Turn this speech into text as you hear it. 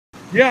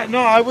Yeah,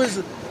 no,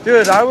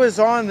 dude, I was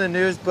on the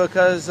news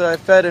because I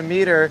fed a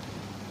meter.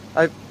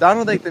 I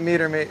don't think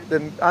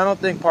I don't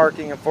think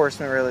parking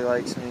enforcement really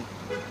likes me.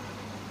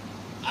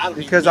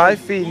 Because I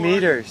feed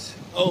meters.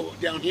 Oh,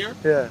 down here?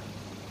 Yeah.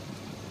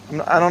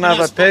 I don't have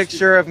a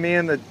picture of me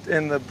in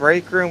the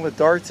break room with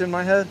darts in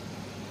my head.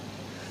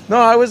 No,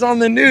 I was on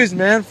the news,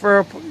 man.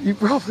 You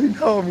probably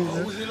know me.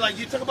 Oh, was it like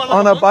you talk about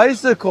on a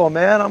bicycle,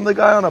 man. I'm the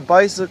guy on a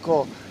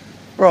bicycle,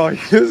 bro.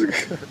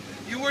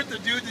 You weren't the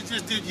dude that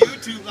just did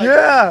YouTube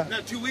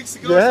like 2 weeks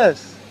ago?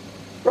 Yes.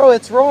 Bro,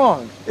 it's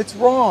wrong. It's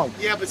wrong.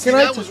 Yeah, but see,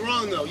 that was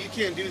wrong, though. You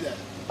can't do that.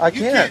 I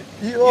can't.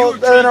 You'll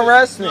then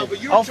arrest me.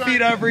 I'll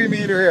feed every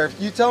meter here. If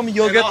you tell me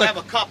you'll get I'll have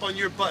a cop on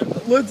your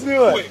butt. Let's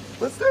do it.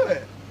 Let's do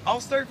it. I'll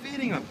start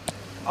feeding them.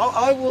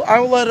 I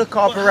will let a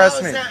cop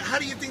arrest me. How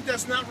do you think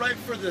that's not right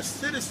for the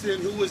citizen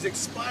who was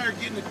expired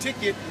getting a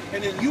ticket,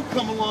 and then you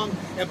come along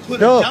and put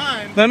a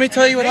dime? Let me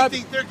tell you what happened. They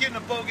think they're getting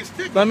a bogus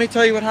ticket. Let me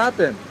tell you what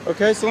happened.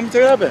 Okay, so let me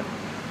tell you what happened.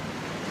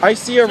 I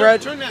see a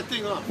red. Turn that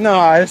thing off.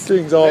 No, this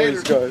thing's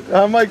always good.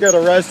 I might get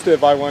arrested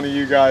by one of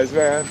you guys,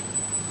 man.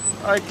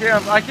 I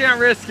can't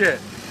risk it.